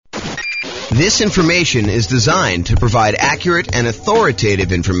This information is designed to provide accurate and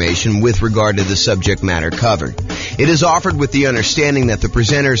authoritative information with regard to the subject matter covered. It is offered with the understanding that the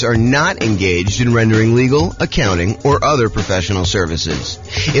presenters are not engaged in rendering legal, accounting, or other professional services.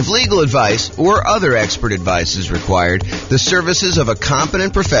 If legal advice or other expert advice is required, the services of a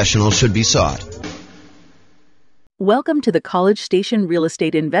competent professional should be sought. Welcome to the College Station Real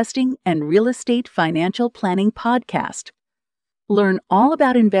Estate Investing and Real Estate Financial Planning Podcast. Learn all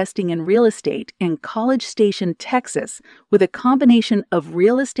about investing in real estate in College Station, Texas, with a combination of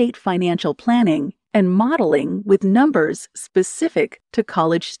real estate financial planning and modeling with numbers specific to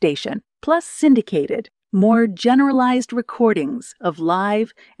College Station, plus syndicated, more generalized recordings of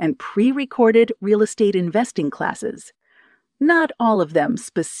live and pre-recorded real estate investing classes. Not all of them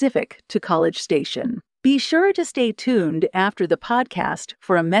specific to College Station. Be sure to stay tuned after the podcast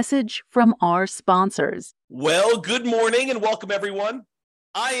for a message from our sponsors. Well, good morning and welcome, everyone.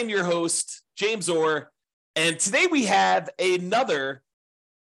 I am your host, James Orr, and today we have another,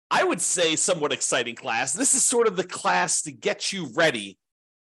 I would say, somewhat exciting class. This is sort of the class to get you ready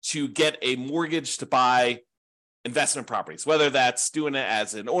to get a mortgage to buy investment properties, whether that's doing it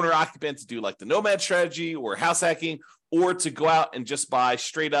as an owner-occupant to do like the nomad strategy or house hacking, or to go out and just buy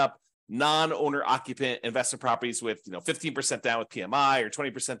straight up non-owner occupant investment properties with 15% down with PMI, or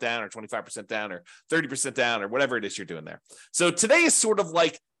 20% down, or 25% down, or 30% down, or whatever it is you're doing there. So today is sort of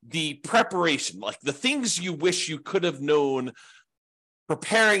like the preparation, like the things you wish you could have known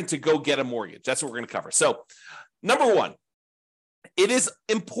preparing to go get a mortgage. That's what we're going to cover. So number one, it is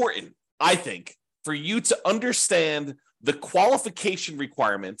important, I think, for you to understand the qualification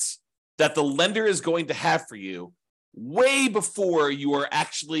requirements that the lender is going to have for you way before you are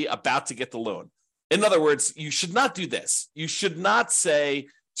actually about to get the loan. In other words, you should not do this. You should not say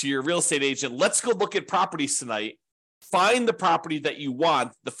to your real estate agent, let's go look at properties tonight, find the property that you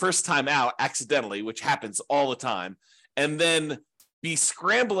want the first time out accidentally, which happens all the time, and then be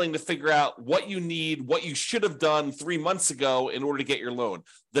scrambling to figure out what you need, what you should have done 3 months ago in order to get your loan.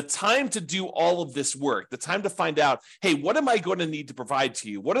 The time to do all of this work, the time to find out, hey, what am I going to need to provide to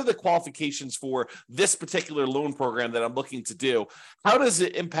you? What are the qualifications for this particular loan program that I'm looking to do? How does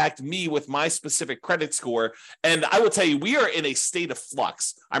it impact me with my specific credit score? And I will tell you, we are in a state of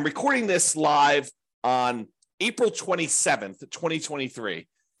flux. I'm recording this live on April 27th, 2023.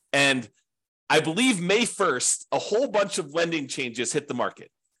 And I believe May 1st, a whole bunch of lending changes hit the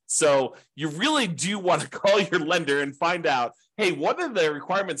market. So you really do want to call your lender and find out, hey, what are the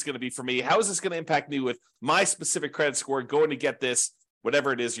requirements going to be for me? How is this going to impact me with my specific credit score going to get this,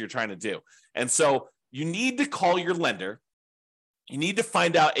 whatever it is you're trying to do? And so you need to call your lender. You need to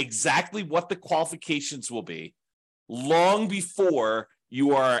find out exactly what the qualifications will be long before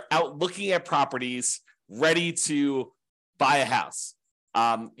you are out looking at properties ready to buy a house.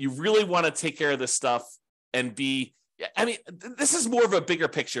 You really want to take care of this stuff and this is more of a bigger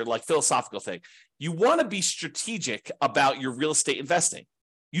picture, like philosophical thing. You want to be strategic about your real estate investing.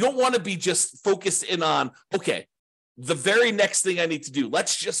 You don't want to be just focused in on, okay, the very next thing I need to do,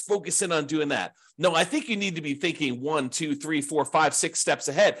 let's just focus in on doing that. No, I think you need to be thinking 1, 2, 3, 4, 5, 6 steps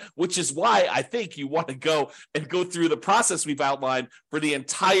ahead, which is why I think you want to go through the process we've outlined for the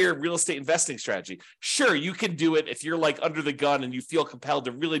entire real estate investing strategy. Sure, you can do it if you're like under the gun and you feel compelled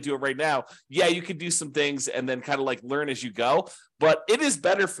to really do it right now. Yeah, you can do some things and then kind of like learn as you go. But it is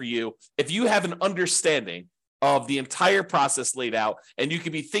better for you if you have an understanding of the entire process laid out and you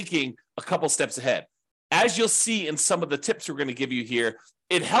can be thinking a couple steps ahead. As you'll see in some of the tips we're going to give you here,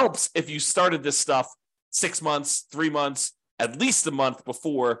 it helps if you started this stuff 6 months, 3 months, at least a month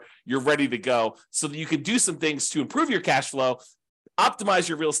before you're ready to go, so that you can do some things to improve your cash flow, optimize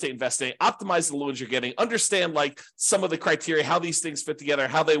your real estate investing, optimize the loans you're getting, understand like some of the criteria, how these things fit together,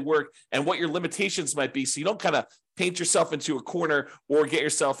 how they work, and what your limitations might be, so you don't kind of paint yourself into a corner or get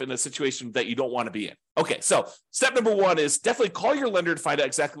yourself in a situation that you don't want to be in. Okay, so step number one is definitely call your lender to find out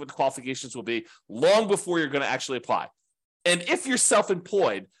exactly what the qualifications will be long before you're going to actually apply. And if you're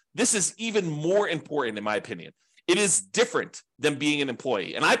self-employed, this is even more important, in my opinion. It is different than being an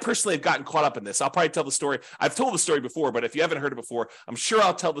employee. And I personally have gotten caught up in this. I'll probably tell the story. I've told the story before, but if you haven't heard it before, I'm sure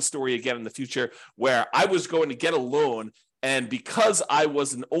I'll tell the story again in the future, where I was going to get a loan. And because I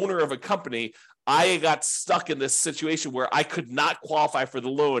was an owner of a company, I got stuck in this situation where I could not qualify for the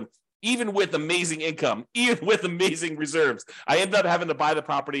loan, even with amazing income, even with amazing reserves. I ended up having to buy the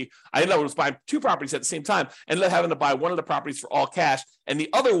property. I ended up buying 2 properties at the same time, and ended up having to buy one of the properties for all cash. And the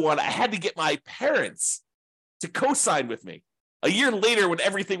other one, I had to get my parents to co-sign with me. A year later, when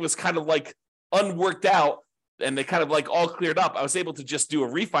everything was kind of like unworked out and they kind of like all cleared up, I was able to just do a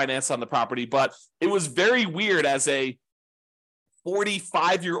refinance on the property. But it was very weird as a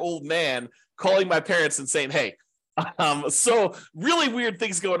 45-year-old man calling my parents and saying, hey, so really weird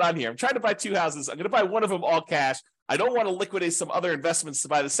things going on here. I'm trying to buy 2 houses. I'm going to buy one of them all cash. I don't want to liquidate some other investments to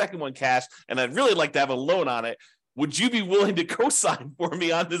buy the second one cash, and I'd really like to have a loan on it. Would you be willing to co-sign for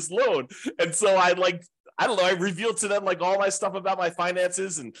me on this loan? And so I revealed to them like all my stuff about my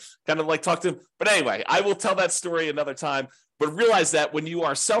finances and kind of like talk to them. But anyway, I will tell that story another time. But realize that when you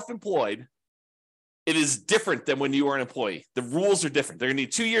are self-employed, it is different than when you are an employee. The rules are different. They're going to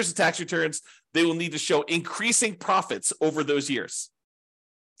need 2 years of tax returns. They will need to show increasing profits over those years.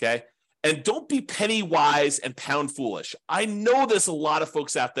 Okay. And don't be penny wise and pound foolish. I know there's a lot of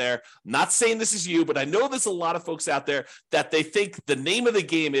folks out there, I'm not saying this is you, but I know there's a lot of folks out there that they think the name of the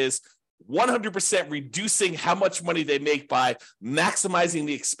game is 100% reducing how much money they make by maximizing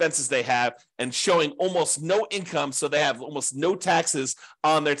the expenses they have and showing almost no income, so they have almost no taxes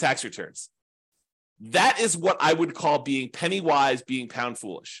on their tax returns. That is what I would call being penny wise, being pound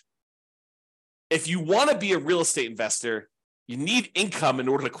foolish. If you want to be a real estate investor, you need income in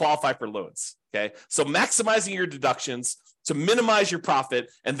order to qualify for loans, okay? So maximizing your deductions to minimize your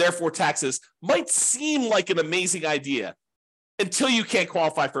profit and therefore taxes might seem like an amazing idea until you can't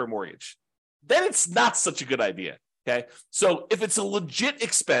qualify for a mortgage. Then it's not such a good idea, okay? So if it's a legit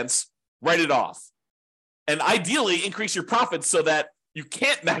expense, write it off. And ideally, increase your profits so that you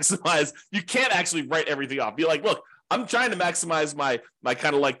can't maximize, you can't actually write everything off. Be like, look, I'm trying to maximize my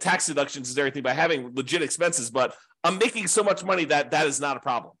kind of like tax deductions and everything by having legit expenses, but I'm making so much money that is not a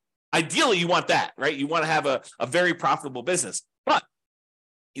problem. Ideally, you want that, right? You want to have a very profitable business, but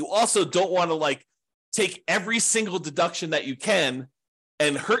you also don't want to like take every single deduction that you can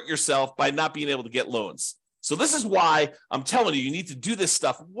and hurt yourself by not being able to get loans. So this is why I'm telling you, you need to do this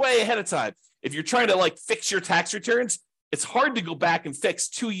stuff way ahead of time. If you're trying to like fix your tax returns, it's hard to go back and fix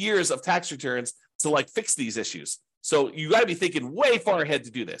 2 years of tax returns to like fix these issues. So you got to be thinking way far ahead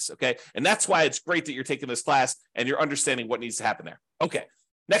to do this, okay? And that's why it's great that you're taking this class and you're understanding what needs to happen there. Okay,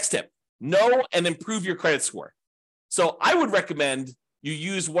 next tip, know and improve your credit score. So I would recommend you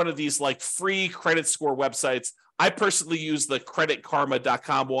use one of these like free credit score websites. I personally use the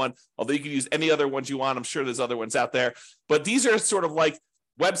creditkarma.com one, although you can use any other ones you want. I'm sure there's other ones out there. But these are sort of like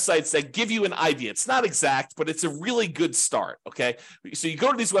websites that give you an idea. It's not exact, but it's a really good start, okay? So you go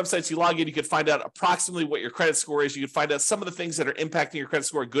to these websites, you log in, you can find out approximately what your credit score is. You can find out some of the things that are impacting your credit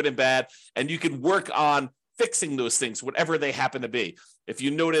score, good and bad, and you can work on fixing those things, whatever they happen to be. If you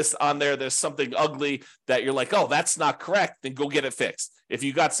notice on there's something ugly that you're like, oh, that's not correct, then go get it fixed. If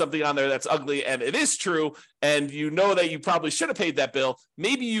you got something on there that's ugly and it is true, and you know that you probably should have paid that bill,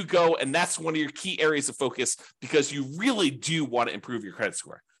 maybe you go and that's one of your key areas of focus because you really do want to improve your credit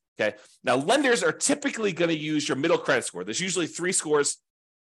score. Okay. Now, lenders are typically going to use your middle credit score. There's usually 3 scores.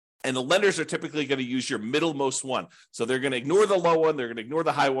 And the lenders are typically going to use your middlemost one. So they're going to ignore the low one, they're going to ignore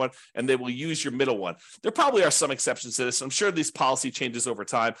the high one, and they will use your middle one. There probably are some exceptions to this. I'm sure these policy changes over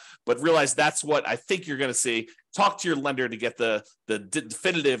time, but realize that's what I think you're going to see. Talk to your lender to get the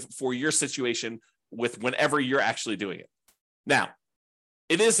definitive for your situation with whenever you're actually doing it. Now,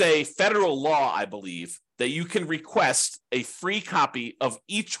 it is a federal law, I believe, that you can request a free copy of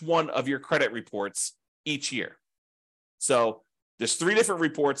each one of your credit reports each year. So there's 3 different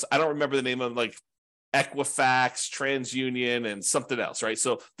reports. I don't remember the name of them, like Equifax, TransUnion, and something else, right?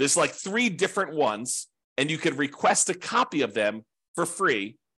 So there's like 3 different ones, and you can request a copy of them for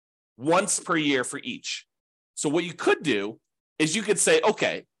free once per year for each. So what you could do is you could say,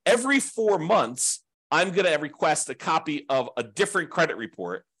 okay, every 4 months, I'm going to request a copy of a different credit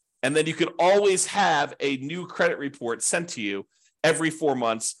report, and then you could always have a new credit report sent to you every 4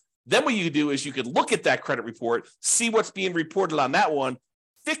 months. Then what you do is you could look at that credit report, see what's being reported on that one,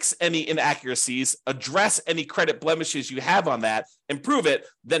 fix any inaccuracies, address any credit blemishes you have on that, improve it.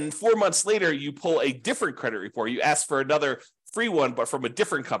 Then 4 months later, you pull a different credit report. You ask for another free one, but from a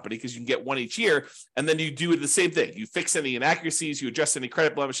different company because you can get one each year. And then you do the same thing. You fix any inaccuracies, you address any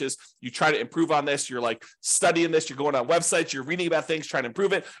credit blemishes, you try to improve on this. You're like studying this, you're going on websites, you're reading about things, trying to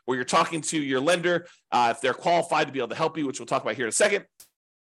improve it, or you're talking to your lender if they're qualified to be able to help you, which we'll talk about here in a second.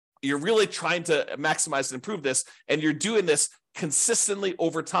 You're really trying to maximize and improve this, and you're doing this consistently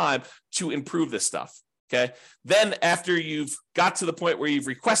over time to improve this stuff, okay? Then after you've got to the point where you've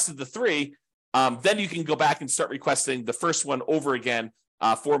requested the 3, then you can go back and start requesting the first one over again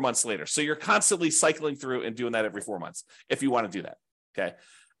 4 months later. So you're constantly cycling through and doing that every 4 months if you want to do that, okay?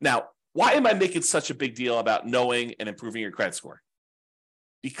 Now, why am I making such a big deal about knowing and improving your credit score?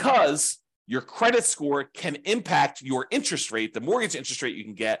 Because your credit score can impact your interest rate, the mortgage interest rate you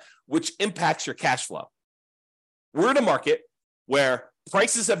can get, which impacts your cash flow. We're in a market where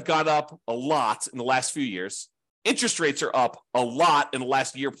prices have gone up a lot in the last few years. Interest rates are up a lot in the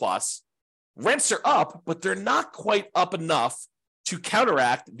last year plus. Rents are up, but they're not quite up enough to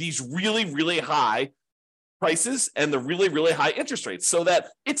counteract these really, really high prices and the really, really high interest rates, so that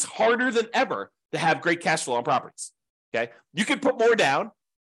it's harder than ever to have great cash flow on properties. Okay. You can put more down,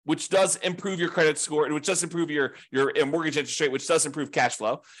 which does improve your credit score, and which does improve your mortgage interest rate, which does improve cash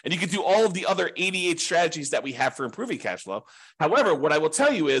flow. And you can do all of the other 88 strategies that we have for improving cash flow. However, what I will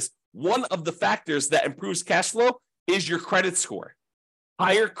tell you is one of the factors that improves cash flow is your credit score.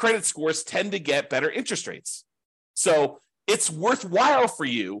 Higher credit scores tend to get better interest rates. So it's worthwhile for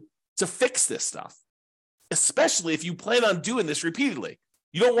you to fix this stuff, especially if you plan on doing this repeatedly.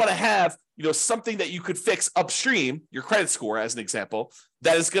 You don't want to have, something that you could fix upstream, your credit score, as an example,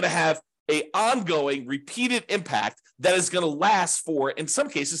 that is going to have an ongoing, repeated impact that is going to last for, in some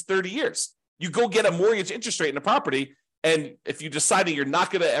cases, 30 years. You go get a mortgage interest rate in a property, and if you decide that you're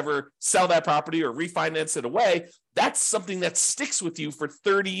not going to ever sell that property or refinance it away, that's something that sticks with you for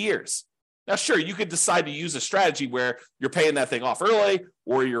 30 years. Now, sure, you could decide to use a strategy where you're paying that thing off early,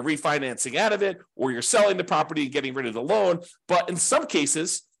 or you're refinancing out of it, or you're selling the property and getting rid of the loan. But in some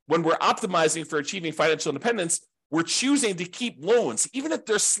cases, when we're optimizing for achieving financial independence, we're choosing to keep loans, even if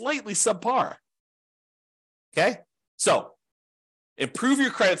they're slightly subpar. Okay? So improve your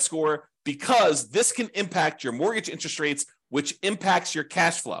credit score, because this can impact your mortgage interest rates, which impacts your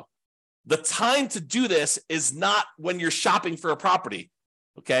cash flow. The time to do this is not when you're shopping for a property.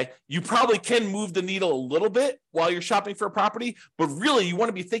 Okay, you probably can move the needle a little bit while you're shopping for a property, but really you want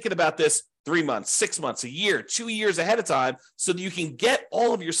to be thinking about this 3 months, 6 months, a year, 2 years ahead of time, so that you can get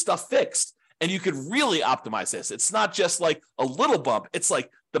all of your stuff fixed and you can really optimize this. It's not just like a little bump, it's like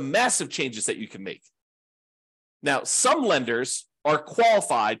the massive changes that you can make. Now, some lenders are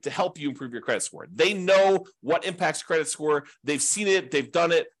qualified to help you improve your credit score. They know what impacts credit score. They've seen it, they've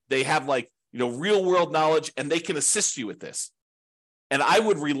done it. They have real world knowledge, and they can assist you with this. And I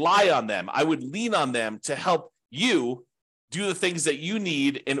would rely on them. I would lean on them to help you do the things that you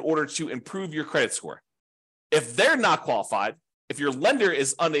need in order to improve your credit score. If they're not qualified, if your lender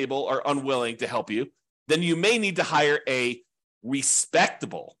is unable or unwilling to help you, then you may need to hire a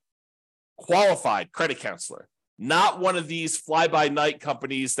respectable, qualified credit counselor, not one of these fly-by-night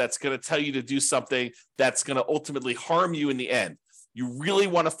companies that's going to tell you to do something that's going to ultimately harm you in the end. You really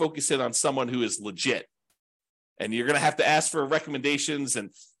want to focus in on someone who is legit. And you're going to have to ask for recommendations and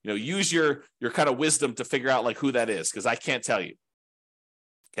use your kind of wisdom to figure out who that is, because I can't tell you.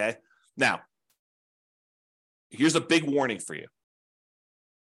 Okay. Now, here's a big warning for you.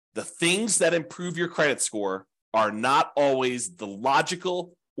 The things that improve your credit score are not always the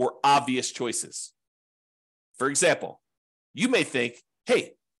logical or obvious choices. For example, you may think,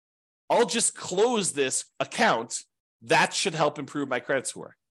 hey, I'll just close this account. That should help improve my credit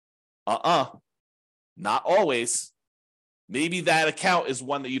score. Not always. Maybe that account is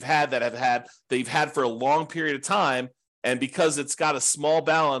one that you've had for a long period of time, and because it's got a small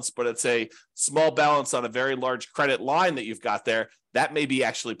balance, but it's a small balance on a very large credit line that you've got there, that may be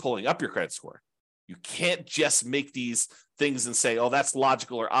actually pulling up your credit score. You can't just make these things and say, oh, that's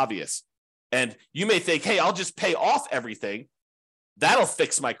logical or obvious. And you may think, hey, I'll just pay off everything. That'll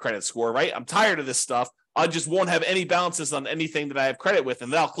fix my credit score, right? I'm tired of this stuff. I just won't have any balances on anything that I have credit with,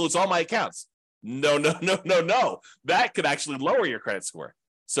 and then I'll close all my accounts. No. That could actually lower your credit score.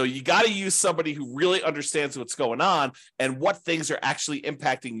 So you got to use somebody who really understands what's going on and what things are actually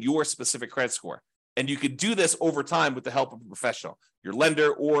impacting your specific credit score. And you could do this over time with the help of a professional, your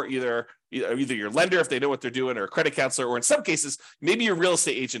lender, or either your lender if they know what they're doing, or a credit counselor, or in some cases, maybe your real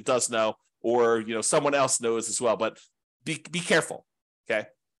estate agent does know, or someone else knows as well. But be careful. Okay.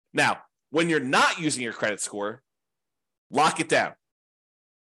 Now, when you're not using your credit score, lock it down.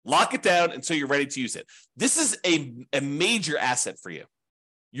 Lock it down until you're ready to use it. This is a major asset for you.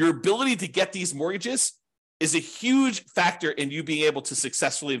 Your ability to get these mortgages is a huge factor in you being able to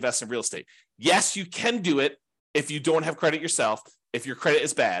successfully invest in real estate. Yes, you can do it if you don't have credit yourself, if your credit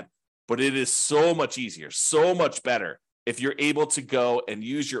is bad, but it is so much easier, so much better if you're able to go and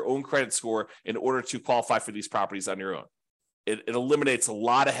use your own credit score in order to qualify for these properties on your own. It eliminates a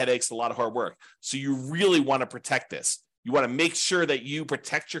lot of headaches, a lot of hard work. So you really want to protect this. You want to make sure that you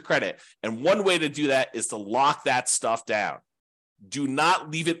protect your credit. And one way to do that is to lock that stuff down. Do not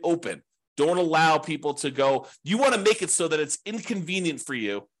leave it open. Don't allow people to go. You want to make it so that it's inconvenient for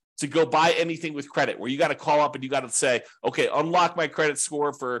you to go buy anything with credit, where you got to call up and you got to say, okay, unlock my credit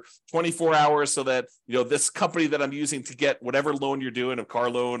score for 24 hours so that, this company that I'm using to get whatever loan you're doing, a car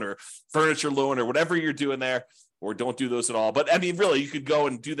loan or furniture loan or whatever you're doing there, or don't do those at all. But I mean, really, you could go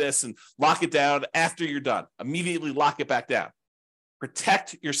and do this and lock it down after you're done. Immediately lock it back down.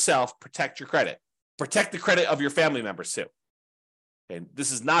 Protect yourself, protect your credit. Protect the credit of your family members too. And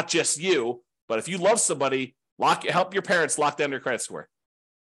this is not just you, but if you love somebody, help your parents lock down their credit score,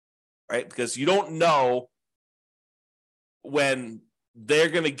 right? Because you don't know when they're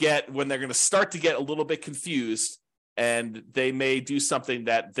going to start to get a little bit confused, and they may do something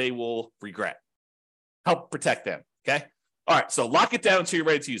that they will regret. Help protect them, okay? All right, so lock it down until you're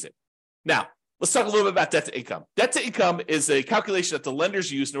ready to use it. Now, let's talk a little bit about debt to income. Debt to income is a calculation that the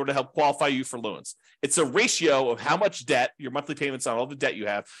lenders use in order to help qualify you for loans. It's a ratio of how much debt, your monthly payments on all the debt you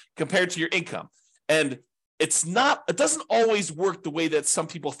have, compared to your income. And it doesn't always work the way that some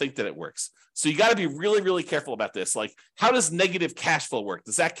people think that it works. So you got to be really, really careful about this. Like, how does negative cash flow work?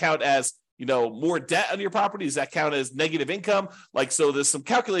 Does that count as, more debt on your property? Does that count as negative income? So there's some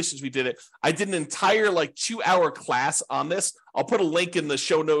calculations we did it. I did an entire 2-hour class on this. I'll put a link in the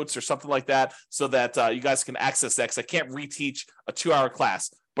show notes or something like that so that you guys can access that, because I can't reteach a 2-hour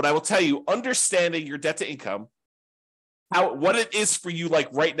class. But I will tell you, understanding your debt to income, what it is for you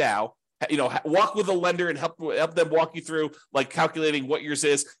right now, walk with a lender and help them walk you through calculating what yours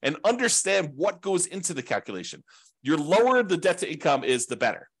is, and understand what goes into the calculation. Your lower the debt to income is, the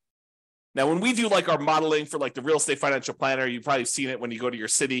better. Now, when we do our modeling for the real estate financial planner, you've probably seen it when you go to your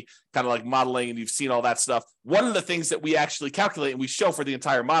city, kind of modeling, and you've seen all that stuff. One of the things that we actually calculate and we show for the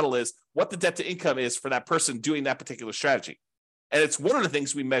entire model is what the debt to income is for that person doing that particular strategy. And it's one of the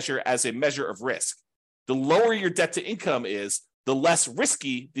things we measure as a measure of risk. The lower your debt to income is, the less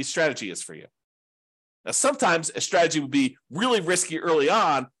risky the strategy is for you. Now, sometimes a strategy would be really risky early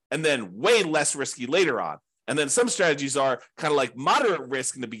on and then way less risky later on. And then some strategies are kind of moderate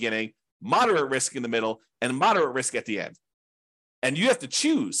risk in the beginning, moderate risk in the middle, and moderate risk at the end. And you have to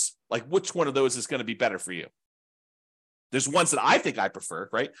choose which one of those is going to be better for you. There's ones that I think I prefer,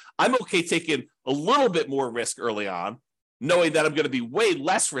 right? I'm okay taking a little bit more risk early on, knowing that I'm going to be way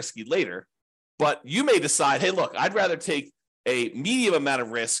less risky later. But you may decide, hey, look, I'd rather take a medium amount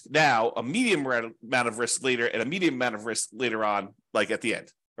of risk now, a medium amount of risk later, and a medium amount of risk later on, at the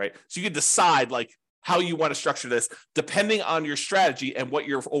end, right? So you can decide how you want to structure this depending on your strategy and what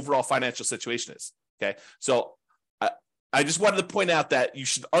your overall financial situation is, okay? So I just wanted to point out that you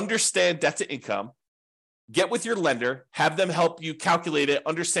should understand debt to income, get with your lender, have them help you calculate it,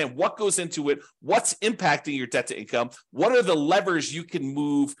 understand what goes into it, what's impacting your debt to income, what are the levers you can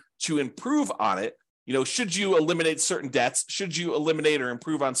move to improve on it. Should you eliminate certain debts? Should you eliminate or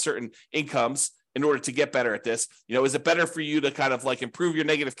improve on certain incomes in order to get better at this? Is it better for you to kind of improve your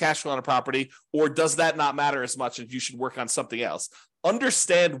negative cash flow on a property, or does that not matter as much and you should work on something else?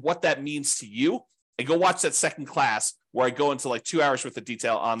 Understand what that means to you, and go watch that second class where I go into 2 hours worth of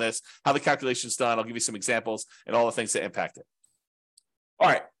detail on this, how the calculation is done. I'll give you some examples and all the things that impact it. All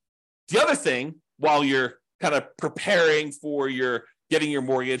right. The other thing, while you're kind of preparing for getting your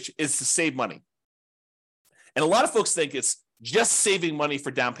mortgage, is to save money. And a lot of folks think it's just saving money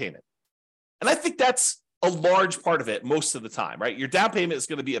for down payment. And I think that's a large part of it most of the time, right? Your down payment is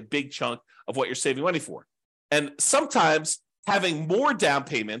going to be a big chunk of what you're saving money for. And sometimes having more down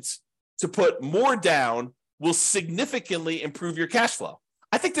payments to put more down will significantly improve your cash flow.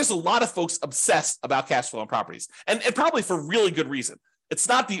 I think there's a lot of folks obsessed about cash flow on properties, and probably for really good reason. It's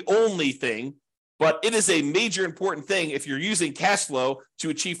not the only thing, but it is a major important thing if you're using cash flow to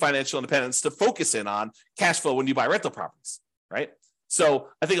achieve financial independence, to focus in on cash flow when you buy rental properties, right? So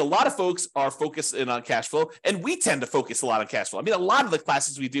I think a lot of folks are focused in on cash flow, and we tend to focus a lot on cash flow. I mean, a lot of the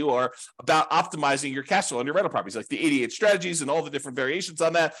classes we do are about optimizing your cash flow on your rental properties, like the 88 strategies and all the different variations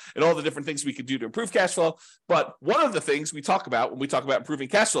on that and all the different things we could do to improve cash flow. But one of the things we talk about when we talk about improving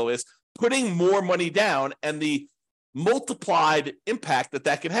cash flow is putting more money down and the multiplied impact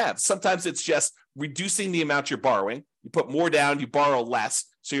that can have. Sometimes it's just reducing the amount you're borrowing. You put more down, you borrow less,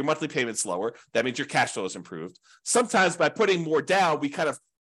 so your monthly payment's lower. That means your cash flow is improved. Sometimes by putting more down, we kind of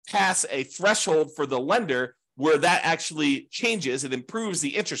pass a threshold for the lender where that actually changes and improves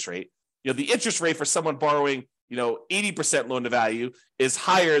the interest rate. The interest rate for someone borrowing 80% loan to value is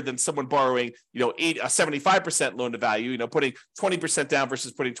higher than someone borrowing, a 75% loan to value, putting 20% down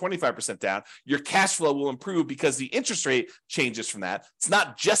versus putting 25% down. Your cash flow will improve because the interest rate changes from that. It's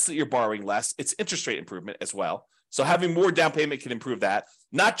not just that you're borrowing less, it's interest rate improvement as well. So having more down payment can improve that.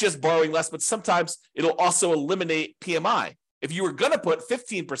 Not just borrowing less, but sometimes it'll also eliminate PMI. If you were going to put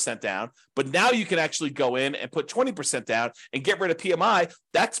 15% down, but now you can actually go in and put 20% down and get rid of PMI,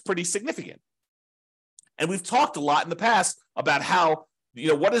 that's pretty significant. And we've talked a lot in the past about how,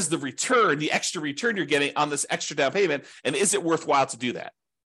 what is the return, the extra return you're getting on this extra down payment, and is it worthwhile to do that?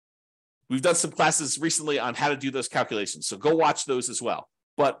 We've done some classes recently on how to do those calculations, so go watch those as well.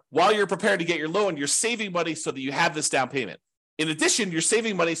 But while you're preparing to get your loan, you're saving money so that you have this down payment. In addition, you're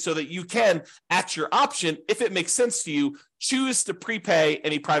saving money so that you can, at your option, if it makes sense to you, choose to prepay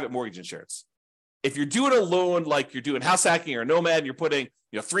any private mortgage insurance. If you're doing a loan like you're doing house hacking or Nomad, and you're putting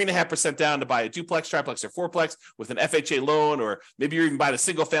 3.5% down to buy a duplex, triplex, or fourplex with an FHA loan, or maybe you're even buying a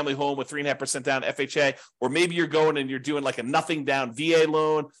single family home with 3.5% down FHA, or maybe you're going and you're doing like a nothing down VA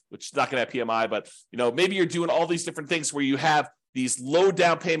loan, which is not going to have PMI, but maybe you're doing all these different things where you have these low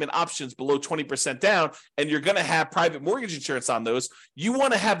down payment options below 20% down, and you're going to have private mortgage insurance on those. You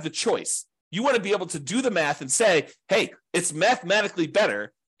want to have the choice. You want to be able to do the math and say, hey, it's mathematically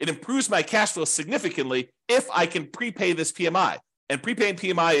better. It improves my cash flow significantly if I can prepay this PMI. And prepaying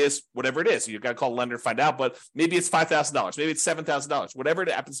PMI is whatever it is. You've got to call a lender and find out, but maybe it's $5,000, maybe it's $7,000, whatever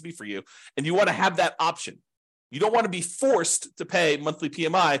it happens to be for you. And you want to have that option. You don't want to be forced to pay monthly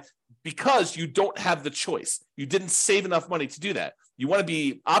PMI because you don't have the choice. You didn't save enough money to do that. You want to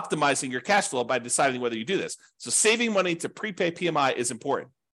be optimizing your cash flow by deciding whether you do this. So saving money to prepay PMI is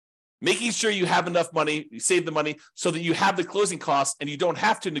important. Making sure you have enough money, you save the money so that you have the closing costs and you don't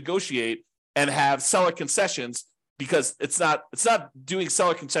have to negotiate and have seller concessions, because it's not doing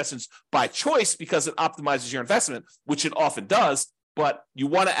seller concessions by choice because it optimizes your investment, which it often does, but you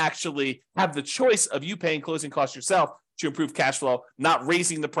want to actually have the choice of you paying closing costs yourself to improve cash flow, not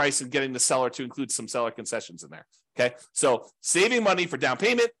raising the price and getting the seller to include some seller concessions in there. Okay, so saving money for down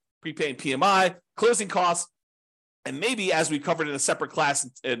payment, prepaying PMI, closing costs, and maybe, as we covered in a separate class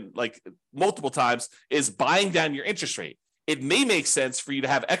and like multiple times, is buying down your interest rate. It may make sense for you to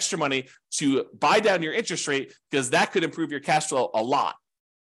have extra money to buy down your interest rate because that could improve your cash flow a lot.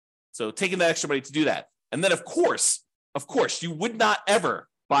 So taking that extra money to do that. And then, of course, you would not ever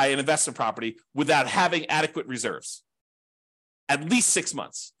buy an investment property without having adequate reserves. At least 6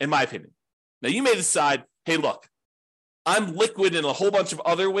 months, in my opinion. Now, you may decide, hey, look, I'm liquid in a whole bunch of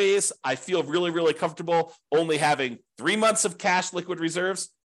other ways. I feel really, really comfortable only having 3 months of cash liquid reserves.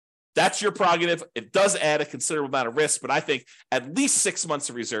 That's your prerogative. It does add a considerable amount of risk, but I think at least 6 months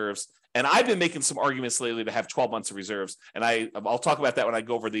of reserves. And I've been making some arguments lately to have 12 months of reserves. And I'll talk about that when I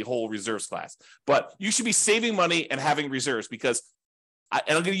go over the whole reserves class. But you should be saving money and having reserves because, and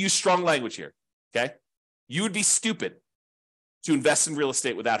I'm going to use strong language here, okay? You would be stupid to invest in real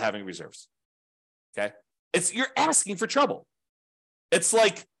estate without having reserves, okay? You're asking for trouble. It's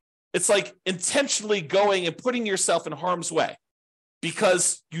like intentionally going and putting yourself in harm's way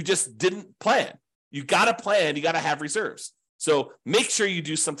because you just didn't plan. You got to plan. You got to have reserves. So make sure you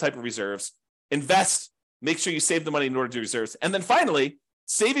do some type of reserves. Invest. Make sure you save the money in order to do reserves. And then finally,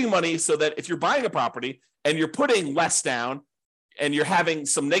 saving money so that if you're buying a property and you're putting less down and you're having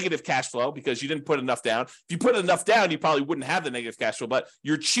some negative cash flow because you didn't put enough down. If you put enough down, you probably wouldn't have the negative cash flow, but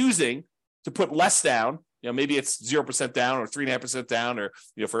you're choosing to put less down. Maybe it's 0% down or 3.5% down, or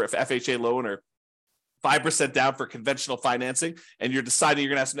for FHA loan, or 5% down for conventional financing, and you're deciding you're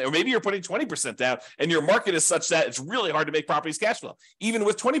going to have some, or maybe you're putting 20% down, and your market is such that it's really hard to make properties cash flow, even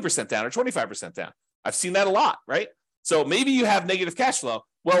with 20% down or 25% down. I've seen that a lot, right? So maybe you have negative cash flow.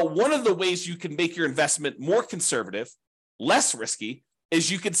 Well, one of the ways you can make your investment more conservative, less risky,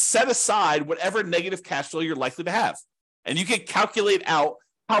 is you can set aside whatever negative cash flow you're likely to have, and you can calculate out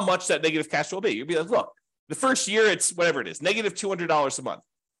how much that negative cash flow will be. You'll be like, look, the first year, it's whatever it is, negative $200 a month.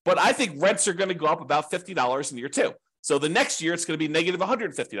 But I think rents are going to go up about $50 in year 2. So the next year, it's going to be negative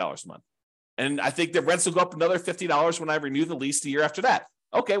 $150 a month. And I think that rents will go up another $50 when I renew the lease the year after that.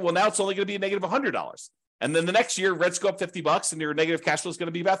 Okay, well, now it's only going to be a negative $100. And then the next year, rents go up $50 and your negative cash flow is going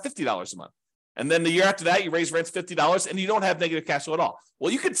to be about $50 a month. And then the year after that, you raise rents $50 and you don't have negative cash flow at all.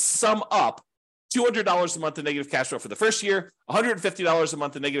 Well, you could sum up $200 a month in negative cash flow for the first year, $150 a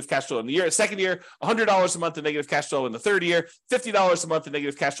month in negative cash flow in the second year, $100 a month in negative cash flow in the third year, $50 a month in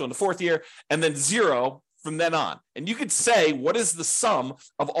negative cash flow in the fourth year, and then zero from then on. And you could say, what is the sum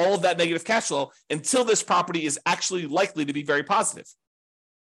of all of that negative cash flow until this property is actually likely to be very positive?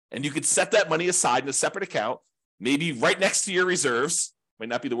 And you could set that money aside in a separate account, maybe right next to your reserves, might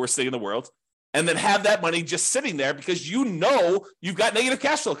not be the worst thing in the world, and then have that money just sitting there because you know you've got negative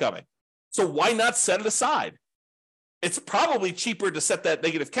cash flow coming. So why not set it aside? It's probably cheaper to set that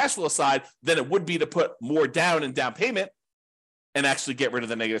negative cash flow aside than it would be to put more down in down payment and actually get rid of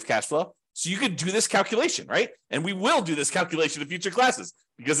the negative cash flow. So you could do this calculation, right? And we will do this calculation in future classes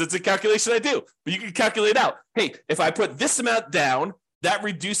because it's a calculation I do. But you can calculate out, hey, if I put this amount down, that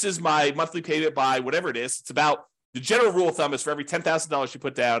reduces my monthly payment by whatever it is. It's about, the general rule of thumb is for every $10,000 you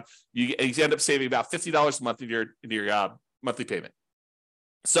put down, you end up saving about $50 a month in your monthly payment.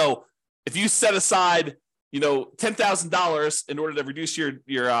 So if you set aside, $10,000 in order to reduce your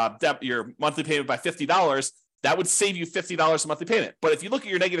monthly payment by $50, that would save you $50 a monthly payment. But if you look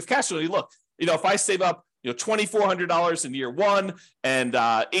at your negative cash flow, if I save up $2,400 in year one, and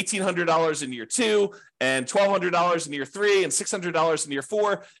 $1,800 in year two, and $1,200 in year three, and $600 in year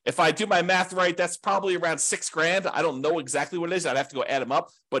four. If I do my math right, that's probably around $6,000. I don't know exactly what it is. I'd have to go add them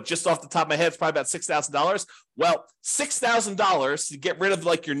up, but just off the top of my head, it's probably about $6,000. Well, $6,000 to get rid of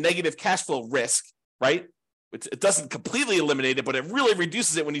like your negative cash flow risk, right? It doesn't completely eliminate it, but it really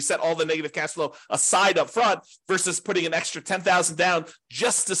reduces it when you set all the negative cash flow aside up front versus putting an extra $10,000 down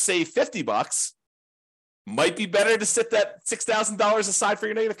just to save $50. Might be better to set that $6,000 aside for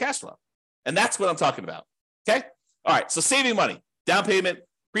your negative cash flow. And that's what I'm talking about. Okay. All right. So saving money, down payment,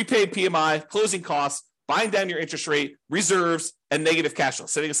 prepaid PMI, closing costs, buying down your interest rate, reserves, and negative cash flow,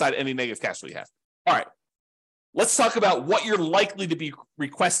 setting aside any negative cash flow you have. All right. Let's talk about what you're likely to be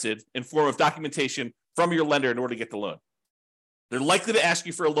requested in form of documentation from your lender in order to get the loan. They're likely to ask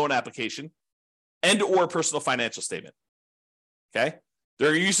you for a loan application and or a personal financial statement. Okay.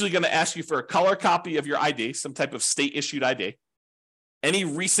 They're usually going to ask you for a color copy of your ID, some type of state issued ID, any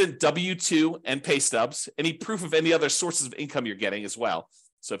recent W-2 and pay stubs, any proof of any other sources of income you're getting as well.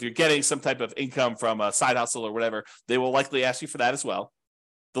 So if you're getting some type of income from a side hustle or whatever, they will likely ask you for that as well.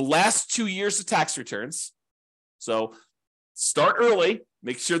 The last 2 years of tax returns. So start early,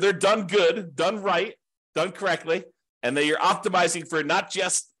 make sure they're done good, done right, done correctly, and that you're optimizing for not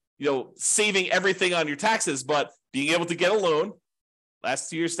just, saving everything on your taxes, but being able to get a loan.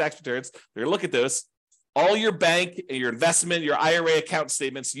 Last 2 years tax returns, they're going to look at those. All your bank and your investment, your IRA account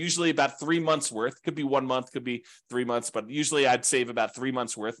statements, usually about 3 months worth. Could be 1 month, could be 3 months, but usually I'd save about 3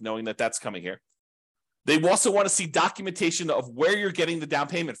 months worth knowing that that's coming here. They also want to see documentation of where you're getting the down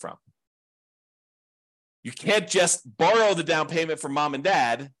payment from. You can't just borrow the down payment from mom and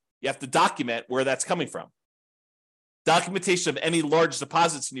dad. You have to document where that's coming from. Documentation of any large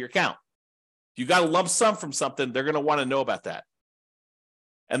deposits in your account. If you got a lump sum from something, they're going to want to know about that.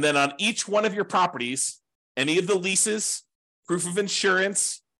 And then on each one of your properties, any of the leases, proof of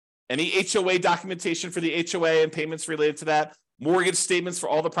insurance, any HOA documentation for the HOA and payments related to that, mortgage statements for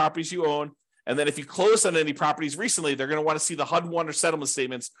all the properties you own. And then if you closed on any properties recently, they're going to want to see the HUD-1 or settlement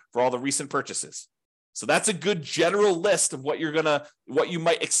statements for all the recent purchases. So that's a good general list of what you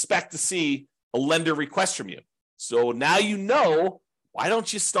might expect to see a lender request from you. So now why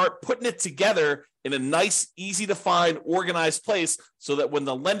don't you start putting it together in a nice, easy to find, organized place so that when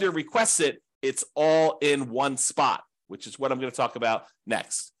the lender requests it, it's all in one spot, which is what I'm going to talk about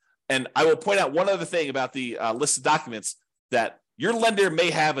next. And I will point out one other thing about the list of documents, that your lender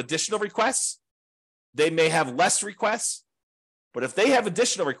may have additional requests. They may have less requests, but if they have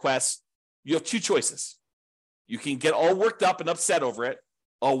additional requests, you have two choices. You can get all worked up and upset over it.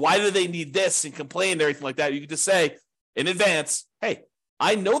 Oh, why do they need this, and complain and everything like that? You can just say in advance, hey,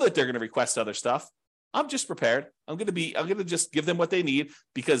 I know that they're going to request other stuff. I'm just prepared. I'm going to just give them what they need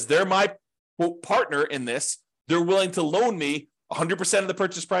because they're my partner in this. They're willing to loan me 100% of the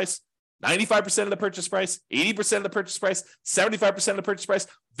purchase price, 95% of the purchase price, 80% of the purchase price, 75% of the purchase price.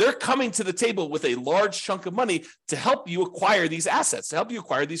 They're coming to the table with a large chunk of money to help you acquire these assets, to help you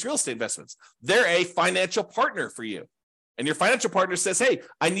acquire these real estate investments. They're a financial partner for you. And your financial partner says, hey,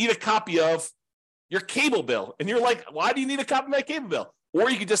 I need a copy of your cable bill. And you're like, why do you need a copy of my cable bill? Or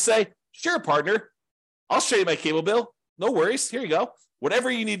you could just say, sure, partner, I'll show you my cable bill. No worries. Here you go. Whatever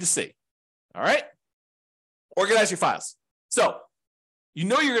you need to see. All right. Organize your files. So you're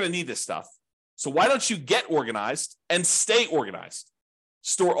going to need this stuff. So why don't you get organized and stay organized?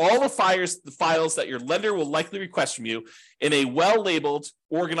 Store all the files that your lender will likely request from you in a well-labeled,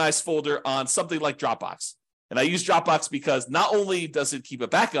 organized folder on something like Dropbox. And I use Dropbox because not only does it keep a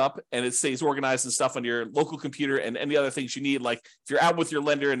backup and it stays organized and stuff on your local computer and any other things you need, like if you're out with your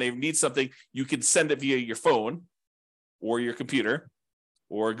lender and they need something, you can send it via your phone or your computer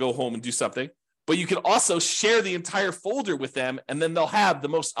or go home and do something. But you can also share the entire folder with them, and then they'll have the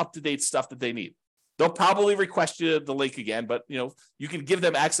most up-to-date stuff that they need. They'll probably request you the link again, but you can give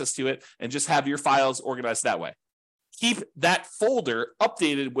them access to it and just have your files organized that way. Keep that folder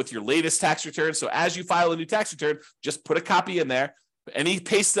updated with your latest tax return. So as you file a new tax return, just put a copy in there. Any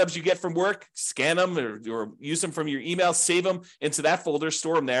pay stubs you get from work, scan them or use them from your email, save them into that folder,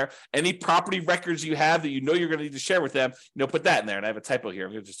 store them there. Any property records you have that you're going to need to share with them, put that in there. And I have a typo here.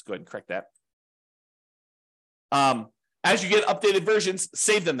 I'm going to just go ahead and correct that. As you get updated versions,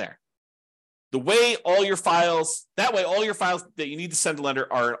 save them there. That way all your files that you need to send to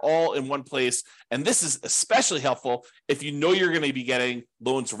lender are all in one place. And this is especially helpful if you're going to be getting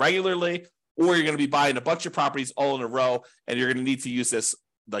loans regularly, or you're going to be buying a bunch of properties all in a row, and you're going to need to use this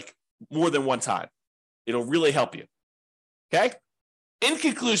like more than one time. It'll really help you. Okay? In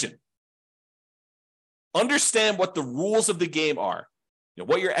conclusion, understand what the rules of the game are.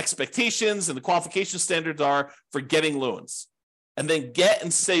 what your expectations and the qualification standards are for getting loans. And then get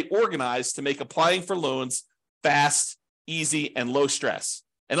and stay organized to make applying for loans fast, easy, and low stress.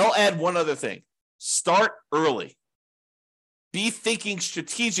 And I'll add one other thing. Start early. Be thinking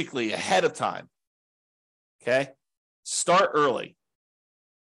strategically ahead of time. Okay? Start early.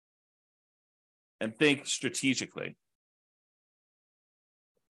 And think strategically.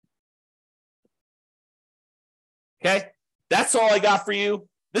 Okay? That's all I got for you.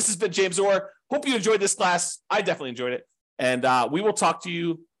 This has been James Orr. Hope you enjoyed this class. I definitely enjoyed it. And we will talk to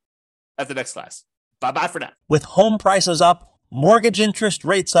you at the next class. Bye-bye for now. With home prices up, mortgage interest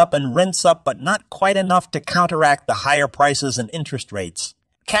rates up, and rents up, but not quite enough to counteract the higher prices and interest rates,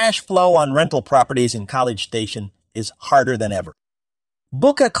 cash flow on rental properties in College Station is harder than ever.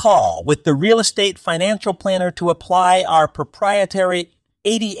 Book a call with the Real Estate Financial Planner to apply our proprietary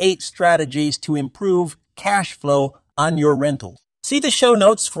 88 strategies to improve cash flow on your rentals. See the show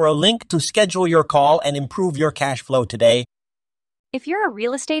notes for a link to schedule your call and improve your cash flow today. If you're a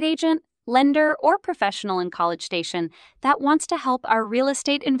real estate agent, lender, or professional in College Station that wants to help our real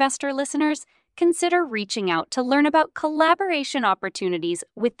estate investor listeners, consider reaching out to learn about collaboration opportunities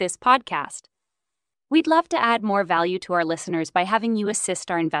with this podcast. We'd love to add more value to our listeners by having you assist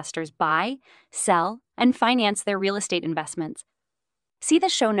our investors buy, sell, and finance their real estate investments. See the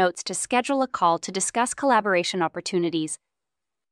show notes to schedule a call to discuss collaboration opportunities.